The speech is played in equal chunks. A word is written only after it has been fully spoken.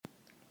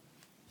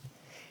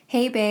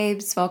Hey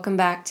babes, welcome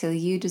back to the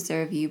You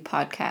Deserve You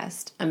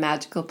podcast, a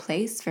magical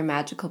place for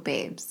magical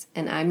babes.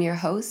 And I'm your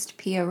host,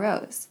 Pia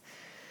Rose.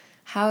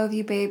 How have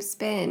you babes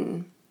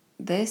been?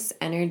 This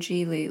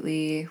energy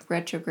lately,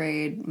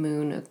 retrograde,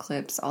 moon,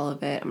 eclipse, all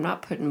of it, I'm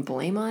not putting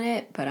blame on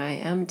it, but I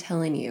am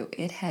telling you,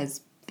 it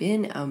has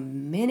been a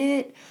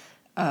minute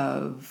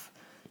of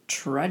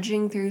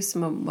trudging through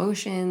some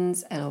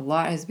emotions, and a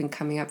lot has been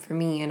coming up for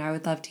me, and I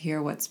would love to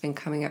hear what's been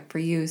coming up for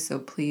you, so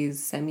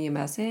please send me a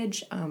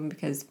message,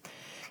 because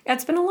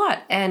it's been a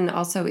lot. And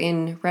also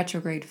in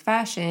retrograde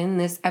fashion,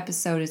 this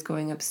episode is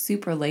going up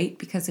super late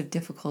because of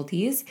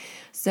difficulties.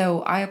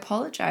 So I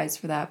apologize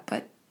for that,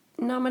 but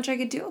not much I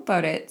could do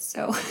about it.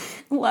 So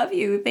love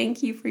you.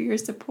 Thank you for your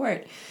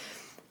support.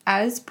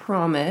 As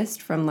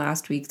promised from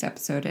last week's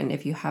episode, and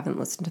if you haven't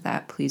listened to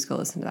that, please go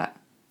listen to that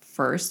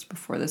first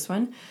before this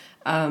one.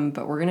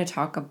 But we're going to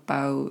talk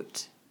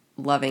about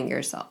loving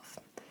yourself.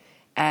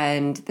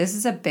 And this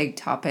is a big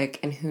topic,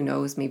 and who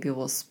knows, maybe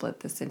we'll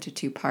split this into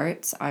two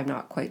parts. I'm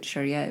not quite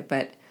sure yet,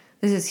 but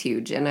this is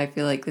huge. And I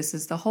feel like this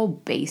is the whole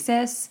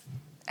basis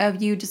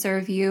of You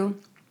Deserve You.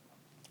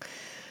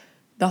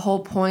 The whole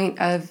point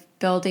of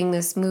building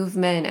this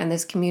movement and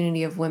this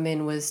community of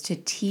women was to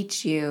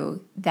teach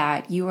you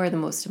that you are the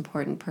most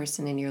important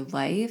person in your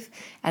life,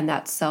 and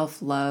that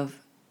self-love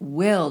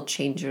will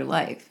change your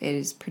life. It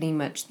is pretty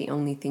much the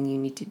only thing you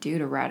need to do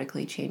to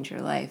radically change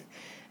your life.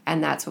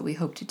 And that's what we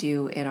hope to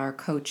do in our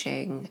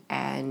coaching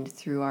and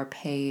through our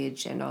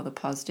page and all the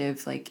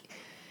positive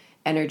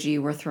energy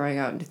we're throwing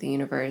out into the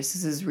universe.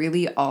 This is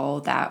really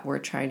all that we're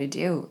trying to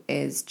do,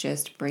 is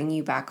just bring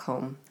you back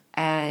home.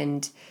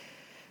 And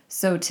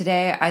so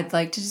today I'd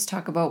like to just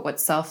talk about what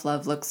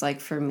self-love looks like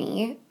for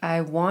me.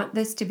 I want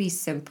this to be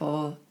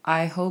simple.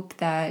 I hope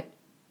that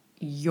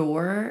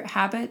your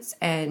habits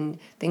and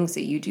things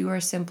that you do are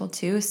simple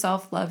too.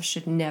 Self-love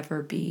should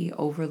never be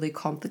overly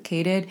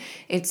complicated.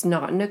 It's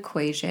not an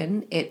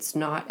equation. It's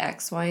not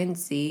X, Y, and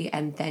Z,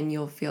 and then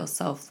you'll feel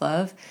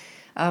self-love.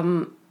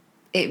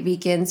 It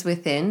begins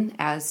within,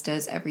 as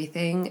does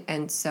everything.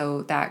 And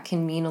so that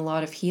can mean a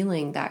lot of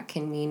healing. That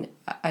can mean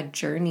a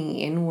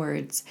journey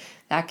inwards.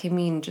 That can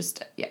mean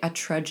just a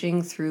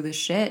trudging through the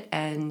shit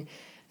and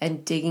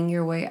digging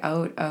your way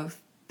out of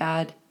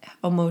bad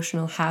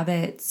emotional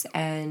habits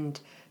and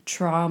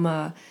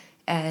trauma.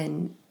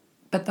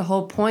 But the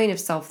whole point of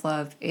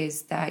self-love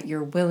is that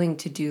you're willing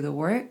to do the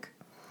work.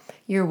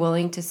 You're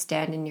willing to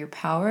stand in your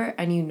power,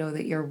 and you know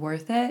that you're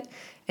worth it.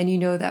 And you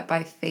know that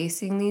by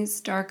facing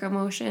these dark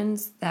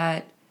emotions,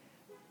 that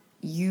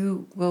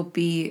you will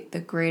be the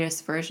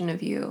greatest version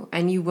of you,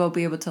 and you will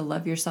be able to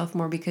love yourself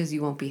more because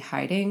you won't be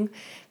hiding.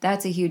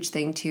 That's a huge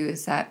thing too,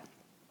 is that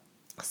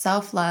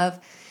self-love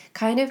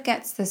kind of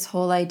gets this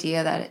whole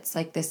idea that it's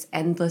like this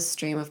endless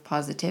stream of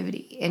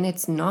positivity, and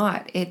it's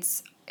not.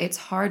 It's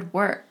hard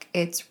work.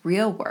 It's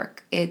real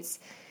work. It's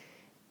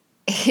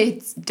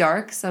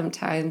dark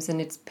sometimes,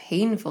 and it's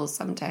painful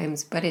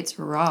sometimes, but it's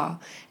raw,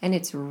 and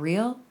it's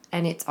real,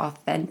 and it's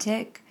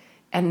authentic,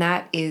 and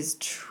that is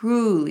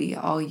truly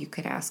all you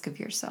can ask of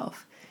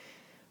yourself.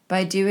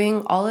 By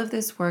doing all of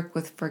this work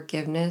with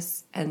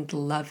forgiveness and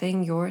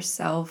loving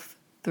yourself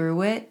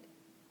through it,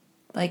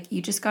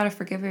 you just got to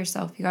forgive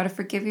yourself. You got to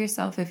forgive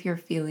yourself if you're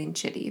feeling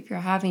shitty, if you're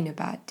having a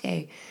bad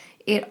day.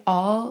 It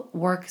all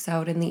works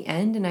out in the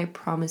end, and I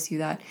promise you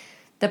that.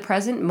 The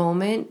present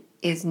moment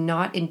is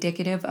not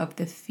indicative of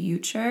the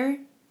future,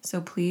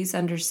 so please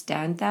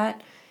understand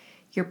that.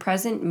 Your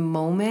present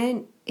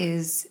moment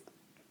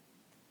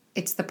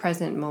it's the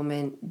present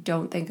moment.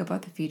 Don't think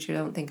about the future.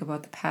 Don't think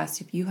about the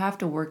past. If you have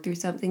to work through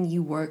something,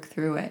 you work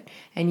through it,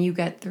 and you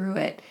get through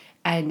it,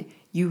 and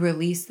you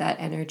release that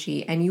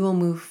energy, and you will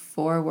move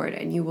forward,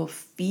 and you will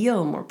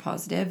feel more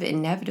positive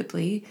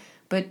inevitably.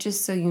 But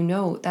just so you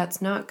know,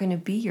 that's not going to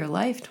be your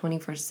life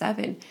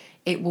 24/7.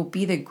 It will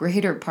be the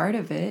greater part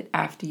of it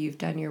after you've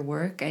done your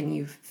work and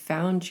you've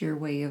found your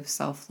way of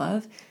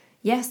self-love.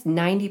 Yes,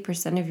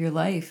 90% of your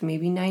life,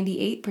 maybe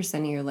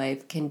 98% of your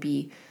life can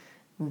be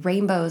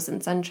rainbows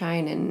and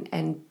sunshine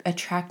and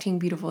attracting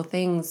beautiful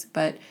things.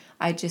 But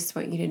I just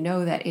want you to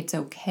know that it's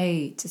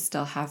okay to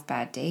still have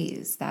bad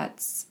days.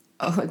 It's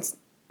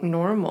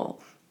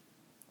normal.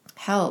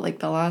 Hell,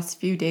 the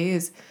last few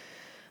days,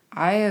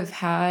 I have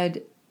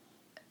had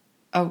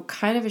a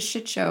kind of a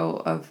shit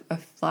show of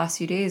last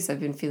few days. I've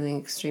been feeling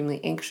extremely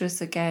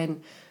anxious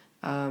again.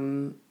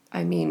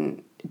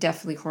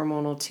 Definitely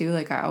hormonal too.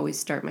 I always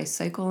start my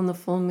cycle in the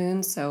full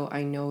moon, so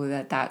I know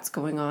that that's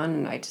going on,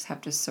 and I just have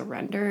to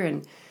surrender.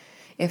 And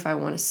if I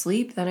want to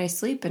sleep, then I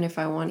sleep. And if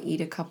I want to eat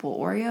a couple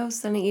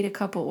Oreos, then I eat a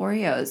couple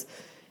Oreos.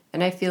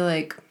 And I feel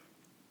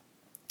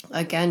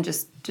again,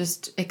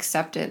 just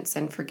acceptance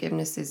and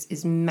forgiveness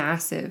is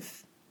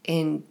massive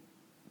in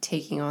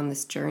taking on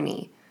this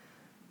journey.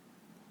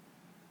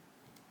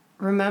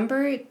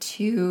 Remember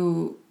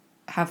to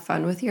have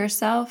fun with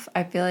yourself.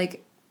 I feel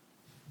like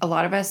a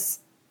lot of us,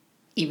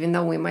 even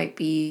though we might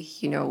be,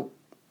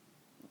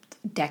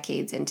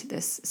 decades into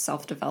this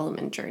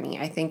self-development journey,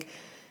 I think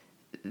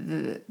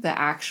the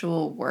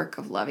actual work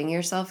of loving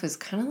yourself is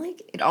kind of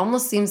like, it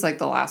almost seems like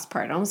the last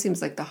part. It almost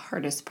seems like the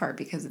hardest part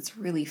because it's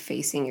really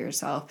facing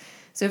yourself.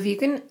 So if you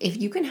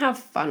can have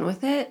fun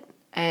with it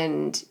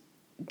and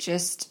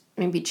just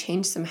maybe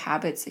change some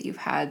habits that you've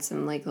had,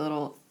 some like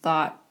little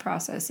thought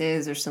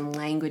processes or some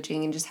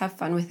languaging, and just have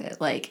fun with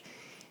it. Like,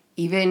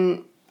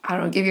 even, I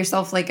don't know, give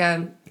yourself like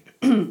a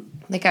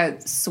like a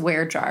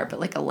swear jar, but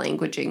like a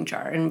languaging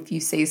jar. And if you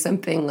say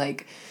something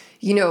like,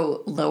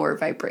 lower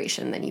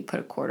vibration, then you put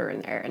a quarter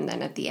in there. And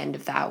then at the end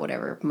of that,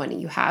 whatever money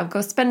you have,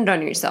 go spend it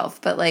on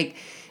yourself. But like,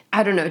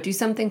 I don't know, do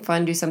something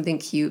fun, do something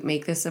cute,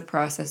 make this a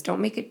process.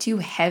 Don't make it too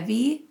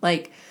heavy.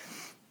 Like,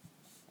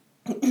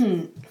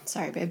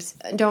 sorry, babes.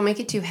 Don't make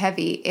it too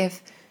heavy.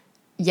 If,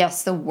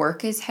 yes, the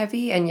work is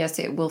heavy, and yes,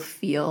 it will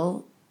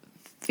feel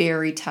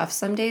very tough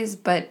some days,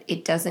 but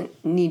it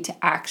doesn't need to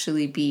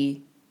actually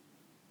be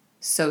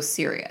so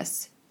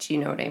serious. Do you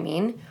know what I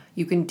mean?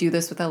 You can do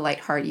this with a light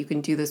heart. You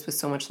can do this with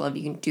so much love.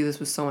 You can do this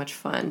with so much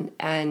fun.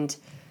 And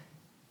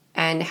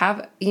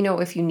have,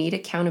 if you need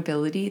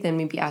accountability, then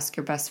maybe ask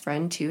your best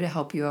friend too to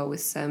help you out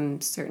with some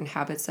certain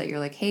habits that you're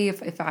like, hey,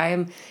 if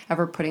I'm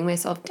ever putting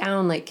myself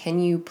down, like, can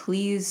you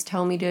please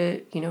tell me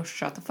to,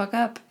 shut the fuck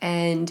up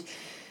and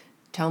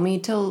tell me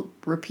to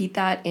repeat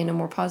that in a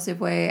more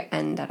positive way,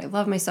 and that I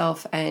love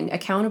myself. And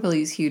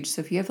accountability is huge.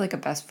 So if you have like a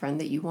best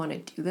friend that you want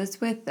to do this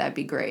with, that'd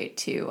be great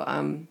too.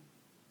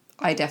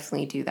 I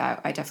definitely do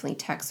that. I definitely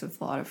text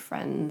with a lot of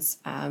friends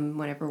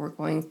whenever we're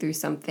going through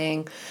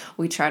something.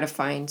 We try to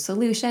find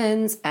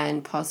solutions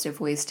and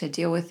positive ways to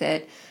deal with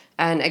it.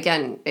 And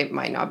again, it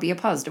might not be a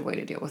positive way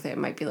to deal with it. It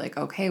might be like,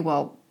 okay,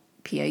 well,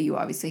 Pia, you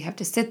obviously have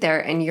to sit there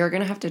and you're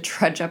going to have to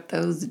trudge up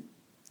those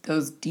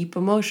deep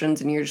emotions,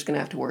 and you're just going to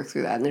have to work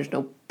through that. And there's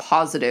no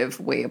positive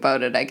way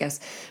about it. I guess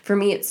for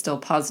me, it's still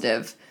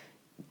positive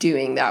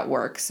doing that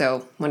work.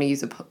 So when I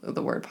use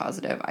the word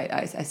positive,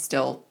 I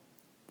still,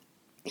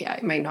 I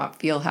might not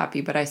feel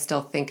happy, but I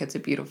still think it's a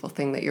beautiful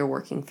thing that you're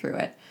working through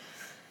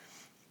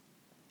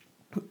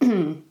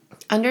it.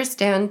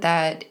 Understand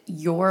that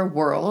your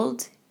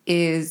world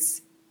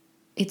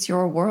it's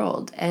your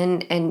world,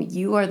 and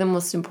you are the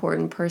most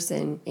important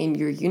person in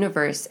your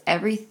universe.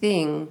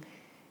 Everything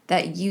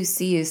that you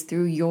see is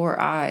through your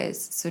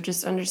eyes. So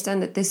just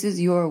understand that this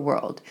is your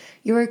world.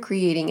 You're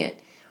creating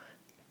it.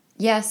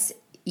 Yes,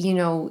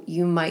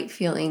 you might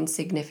feel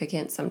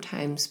insignificant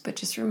sometimes, but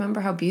just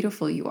remember how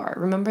beautiful you are.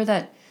 Remember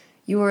that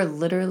you are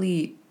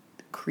literally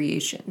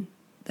creation.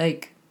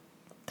 Like,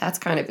 that's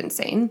kind of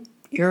insane.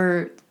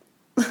 You're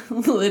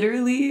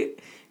literally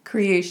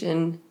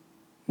creation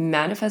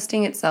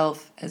manifesting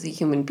itself as a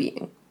human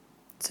being.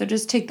 So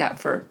just take that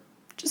for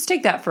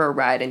a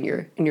ride in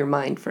your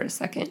mind for a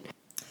second.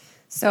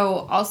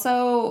 So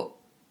also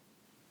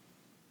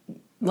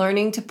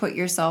learning to put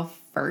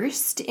yourself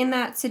first in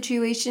that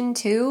situation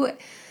too.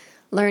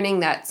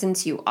 Learning that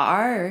since you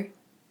are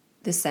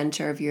the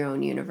center of your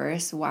own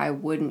universe, why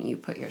wouldn't you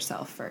put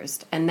yourself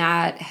first? And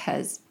that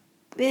has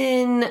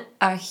been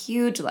a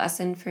huge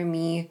lesson for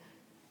me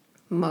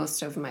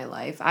most of my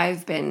life.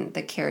 I've been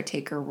the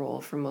caretaker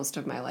role for most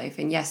of my life.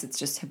 And yes, it's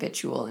just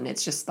habitual and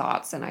it's just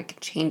thoughts, and I can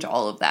change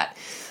all of that.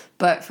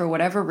 But for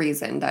whatever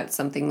reason, that's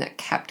something that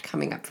kept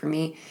coming up for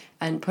me.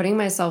 And putting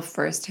myself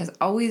first has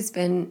always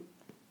been,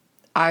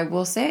 I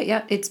will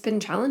say, it's been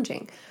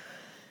challenging.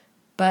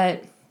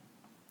 But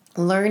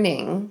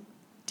learning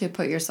to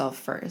put yourself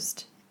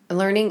first,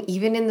 learning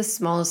even in the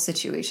smallest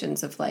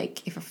situations of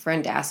like, if a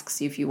friend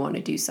asks you if you want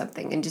to do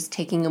something, and just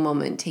taking a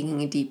moment,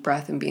 taking a deep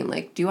breath and being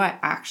like, do I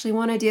actually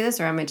want to do this,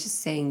 or am I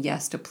just saying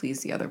yes to please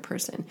the other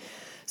person?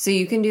 So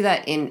you can do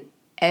that in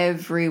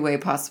every way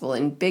possible,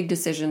 in big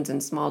decisions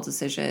and small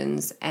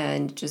decisions,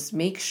 and just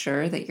make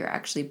sure that you're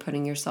actually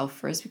putting yourself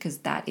first, because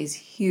that is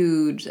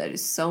huge. That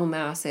is so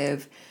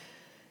massive.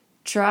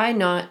 Try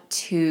not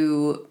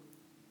to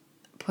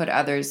put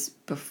others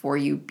before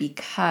you,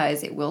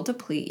 because it will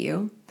deplete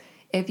you.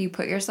 If you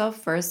put yourself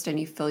first and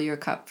you fill your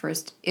cup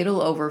first,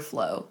 it'll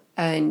overflow,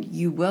 and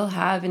you will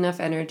have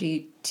enough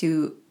energy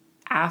to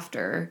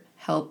after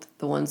help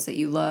the ones that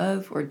you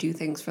love or do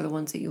things for the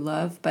ones that you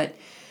love. But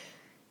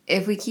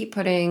if we keep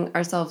putting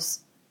ourselves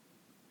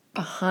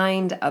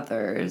behind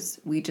others,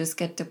 we just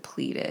get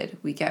depleted.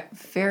 We get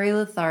very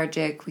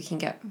lethargic. We can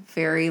get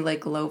very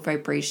low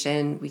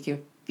vibration. We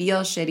can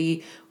feel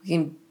shitty. We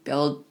can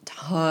build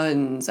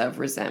tons of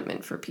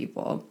resentment for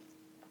people.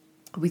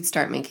 We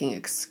start making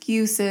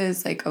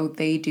excuses like, oh,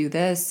 they do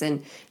this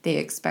and they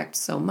expect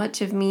so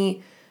much of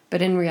me.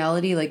 But in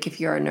reality, if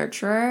you're a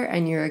nurturer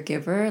and you're a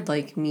giver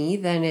like me,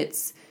 then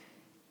it's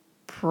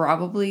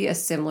probably a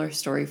similar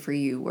story for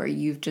you, where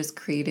you've just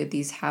created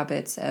these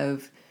habits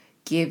of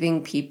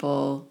giving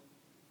people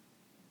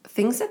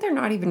things that they're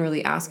not even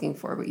really asking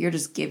for, but you're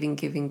just giving.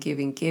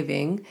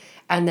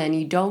 And then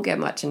you don't get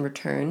much in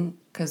return,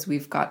 because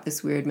we've got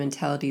this weird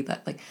mentality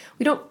that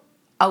we don't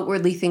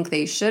outwardly think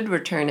they should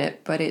return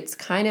it, but it's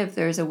kind of,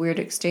 there's a weird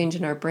exchange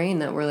in our brain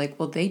that we're like,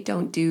 well, they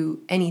don't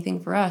do anything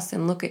for us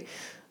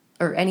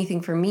or anything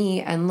for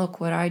me, and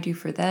look what I do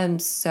for them.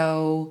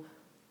 So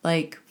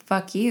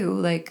fuck you,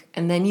 like,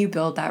 and then you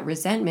build that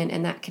resentment,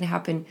 and that can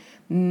happen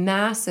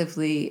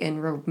massively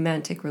in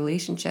romantic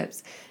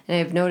relationships. And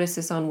I've noticed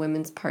this on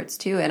women's parts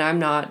too, and I'm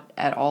not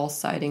at all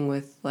siding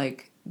with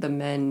like the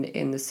men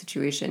in the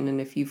situation,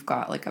 and if you've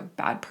got like a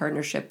bad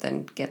partnership,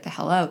 then get the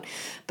hell out.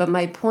 But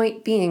my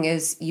point being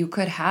is, you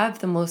could have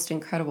the most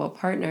incredible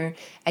partner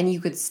and you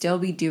could still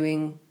be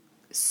doing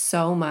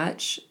so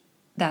much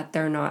that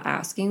they're not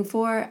asking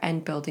for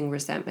and building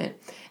resentment.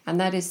 And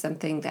that is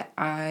something that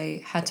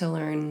I had to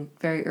learn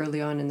very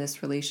early on in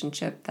this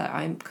relationship that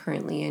I'm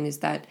currently in, is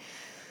that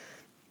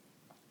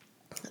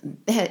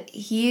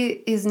he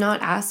is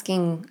not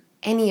asking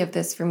any of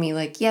this for me.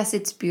 Like, yes,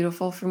 it's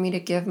beautiful for me to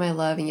give my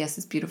love, and yes,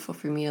 it's beautiful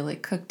for me to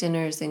like cook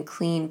dinners and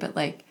clean, but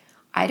like,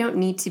 I don't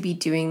need to be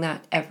doing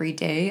that every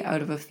day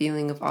out of a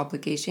feeling of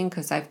obligation,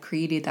 because I've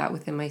created that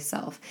within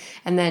myself.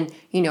 And then,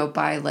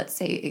 by, let's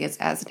say, I guess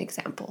as an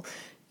example,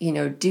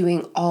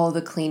 doing all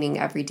the cleaning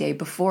every day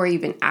before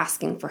even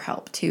asking for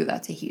help too.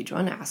 That's a huge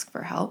one. Ask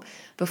for help.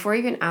 Before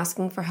even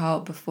asking for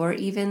help, before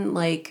even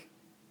like,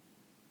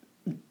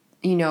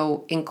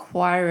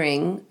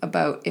 inquiring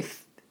about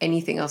if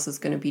anything else is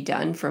going to be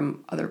done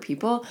from other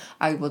people,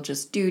 I will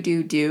just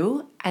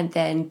do, and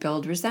then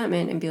build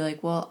resentment and be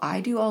like, well, I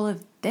do all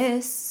of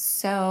this,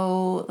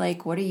 so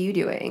like, what are you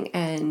doing?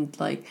 And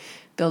like,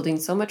 building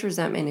so much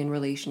resentment in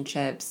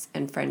relationships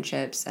and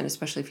friendships, and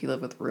especially if you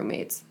live with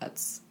roommates,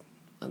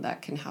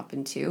 that can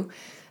happen too.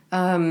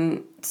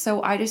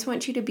 So I just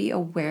want you to be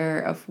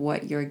aware of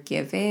what you're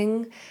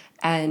giving,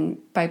 and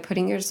by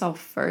putting yourself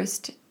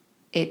first,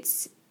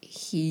 it's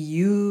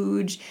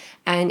huge.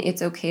 And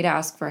it's okay to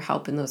ask for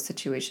help in those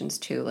situations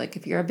too. Like,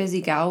 if you're a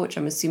busy gal, which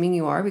I'm assuming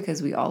you are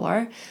because we all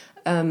are,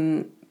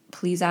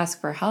 please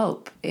ask for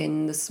help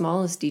in the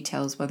smallest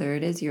details, whether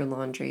it is your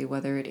laundry,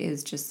 whether it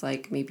is just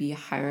like maybe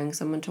hiring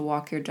someone to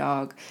walk your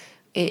dog.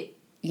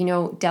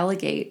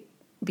 Delegate,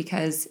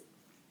 because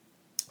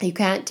you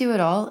can't do it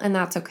all, and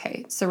that's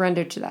okay.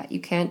 Surrender to that. You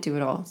can't do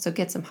it all. So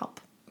get some help,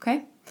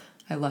 okay?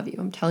 I love you.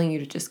 I'm telling you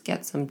to just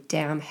get some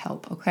damn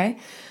help, okay?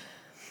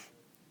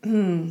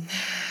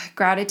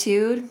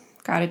 Gratitude.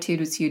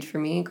 Gratitude was huge for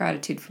me.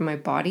 Gratitude for my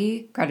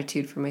body,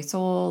 gratitude for my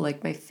soul,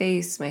 like my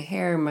face, my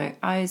hair, my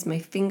eyes, my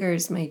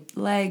fingers, my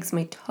legs,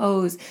 my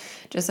toes.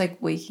 Just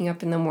like waking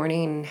up in the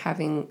morning and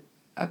having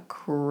a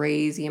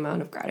crazy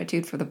amount of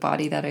gratitude for the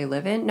body that I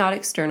live in. Not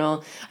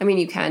external. I mean,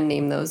 you can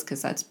name those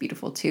because that's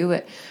beautiful too,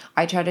 but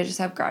I try to just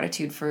have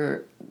gratitude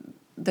for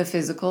the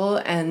physical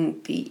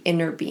and the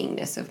inner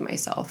beingness of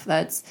myself.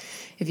 That's,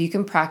 if you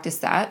can practice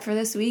that for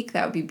this week,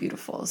 that would be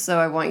beautiful. So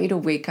I want you to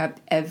wake up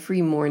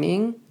every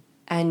morning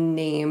and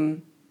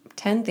name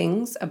 10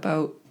 things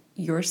about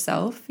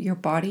yourself, your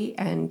body,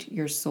 and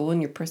your soul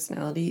and your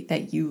personality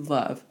that you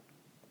love.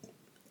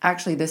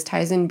 Actually, this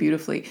ties in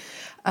beautifully.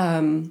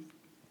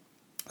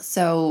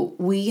 So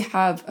we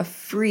have a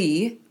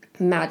free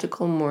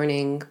magical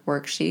morning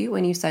worksheet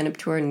when you sign up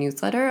to our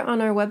newsletter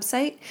on our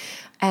website.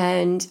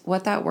 And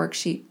what that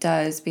worksheet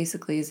does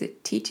basically is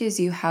it teaches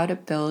you how to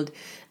build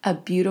a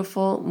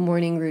beautiful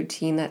morning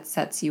routine that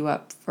sets you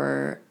up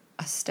for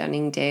a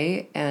stunning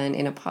day and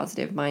in a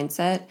positive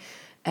mindset.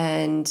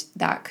 And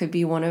that could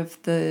be one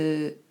of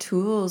the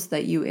tools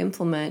that you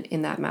implement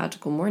in that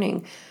magical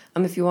morning.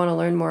 If you want to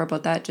learn more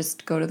about that,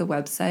 just go to the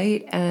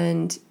website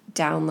and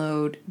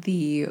download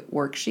the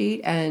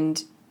worksheet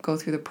and go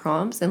through the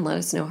prompts and let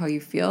us know how you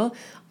feel.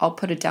 I'll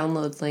put a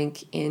download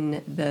link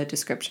in the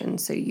description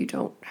so you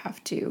don't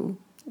have to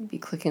be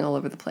clicking all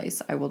over the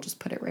place. I will just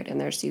put it right in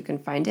there so you can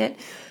find it.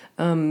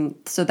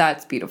 So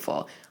that's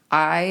beautiful.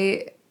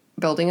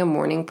 Building a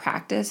morning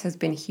practice has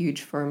been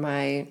huge for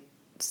my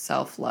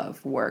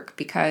self-love work,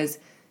 because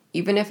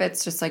even if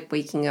it's just like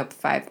waking up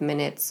 5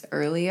 minutes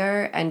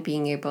earlier and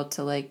being able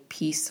to like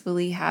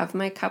peacefully have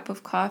my cup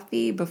of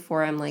coffee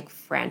before I'm like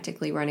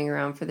frantically running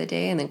around for the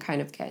day and then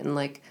kind of get in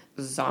like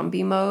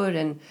zombie mode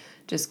and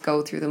just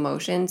go through the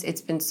motions,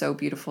 it's been so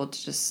beautiful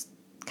to just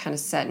kind of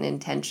set an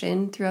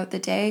intention throughout the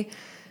day,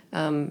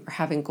 or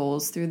having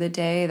goals through the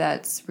day.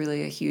 That's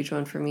really a huge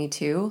one for me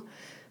too.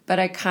 But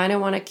I kind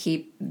of want to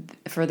keep,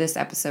 for this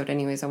episode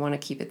anyways, I want to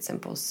keep it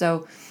simple.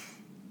 So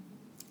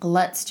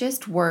let's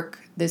just work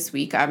this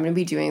week. I'm going to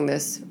be doing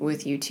this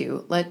with you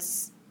too.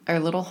 Our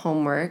little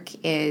homework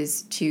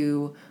is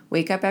to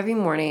wake up every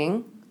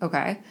morning.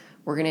 Okay.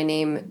 We're going to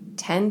name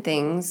 10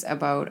 things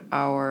about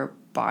our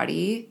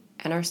body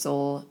and our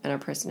soul and our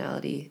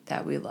personality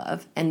that we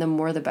love. And the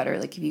more the better.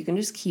 Like, if you can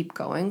just keep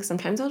going,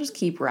 sometimes I'll just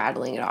keep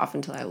rattling it off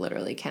until I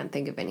literally can't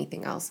think of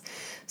anything else.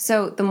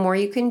 So the more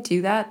you can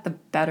do that, the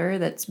better.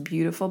 That's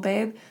beautiful,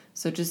 babe.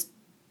 So just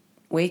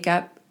wake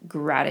up,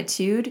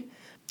 gratitude.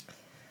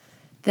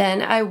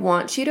 Then I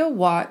want you to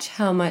watch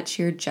how much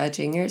you're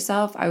judging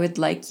yourself. I would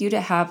like you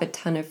to have a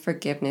ton of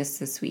forgiveness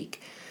this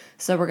week.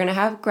 So we're going to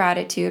have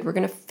gratitude. We're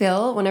going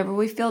to whenever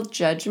we feel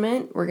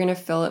judgment, we're going to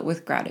fill it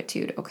with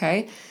gratitude,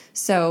 okay?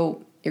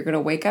 So you're going to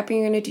wake up and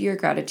you're going to do your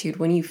gratitude.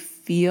 When you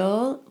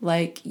feel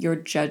like you're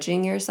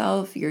judging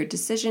yourself, your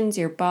decisions,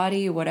 your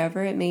body,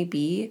 whatever it may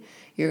be,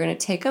 you're going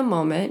to take a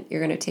moment. You're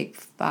going to take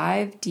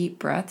 5 deep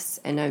breaths.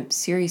 And I'm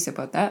serious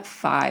about that,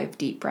 5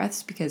 deep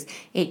breaths, because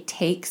it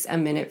takes a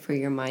minute for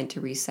your mind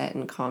to reset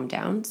and calm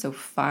down. So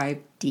 5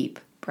 deep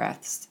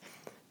breaths.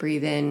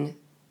 Breathe in,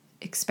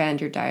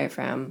 expand your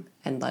diaphragm,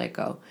 and let it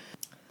go.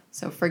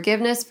 So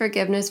forgiveness,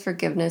 forgiveness,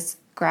 forgiveness,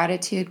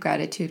 gratitude,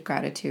 gratitude,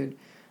 gratitude.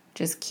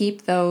 Just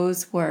keep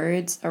those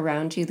words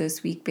around you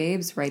this week,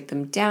 babes. Write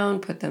them down,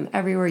 put them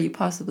everywhere you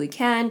possibly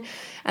can.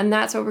 And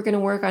that's what we're going to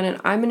work on.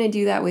 And I'm going to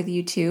do that with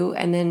you too.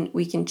 And then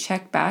we can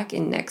check back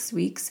in next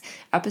week's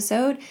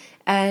episode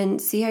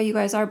and see how you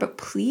guys are. But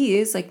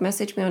please,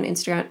 message me on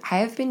Instagram. I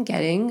have been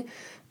getting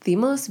the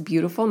most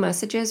beautiful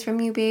messages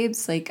from you,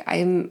 babes.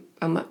 I'm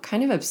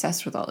kind of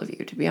obsessed with all of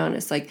you, to be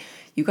honest.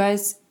 You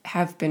guys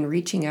have been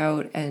reaching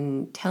out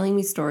and telling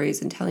me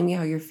stories and telling me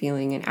how you're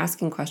feeling and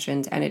asking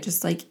questions. And it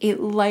just it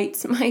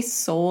lights my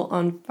soul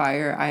on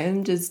fire. I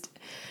am just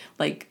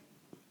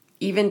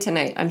even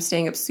tonight, I'm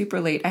staying up super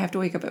late. I have to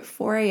wake up at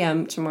 4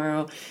 a.m.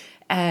 tomorrow.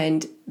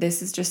 And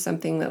this is just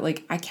something that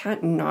I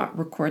can't not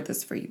record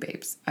this for you,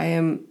 babes.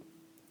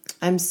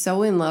 I'm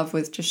so in love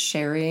with just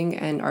sharing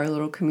and our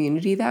little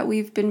community that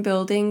we've been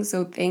building.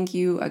 So thank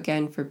you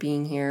again for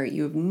being here.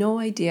 You have no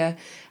idea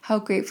how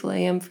grateful I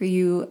am for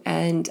you,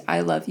 and I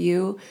love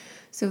you.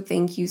 So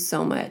thank you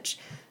so much.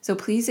 So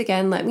please,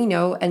 again, let me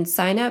know and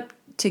sign up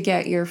to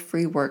get your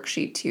free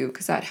worksheet too,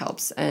 because that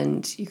helps.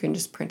 And you can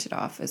just print it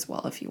off as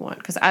well if you want.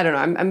 Because I don't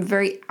know, I'm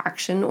very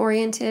action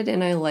oriented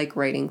and I like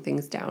writing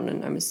things down,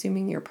 and I'm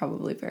assuming you're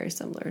probably very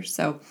similar.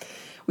 So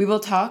we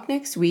will talk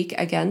next week.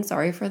 Again,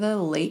 sorry for the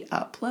late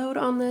upload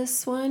on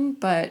this one,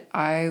 but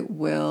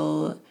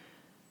I'll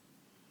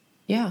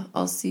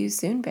see you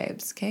soon,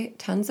 babes. Okay,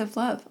 tons of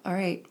love. All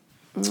right.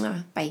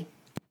 Mwah. Bye.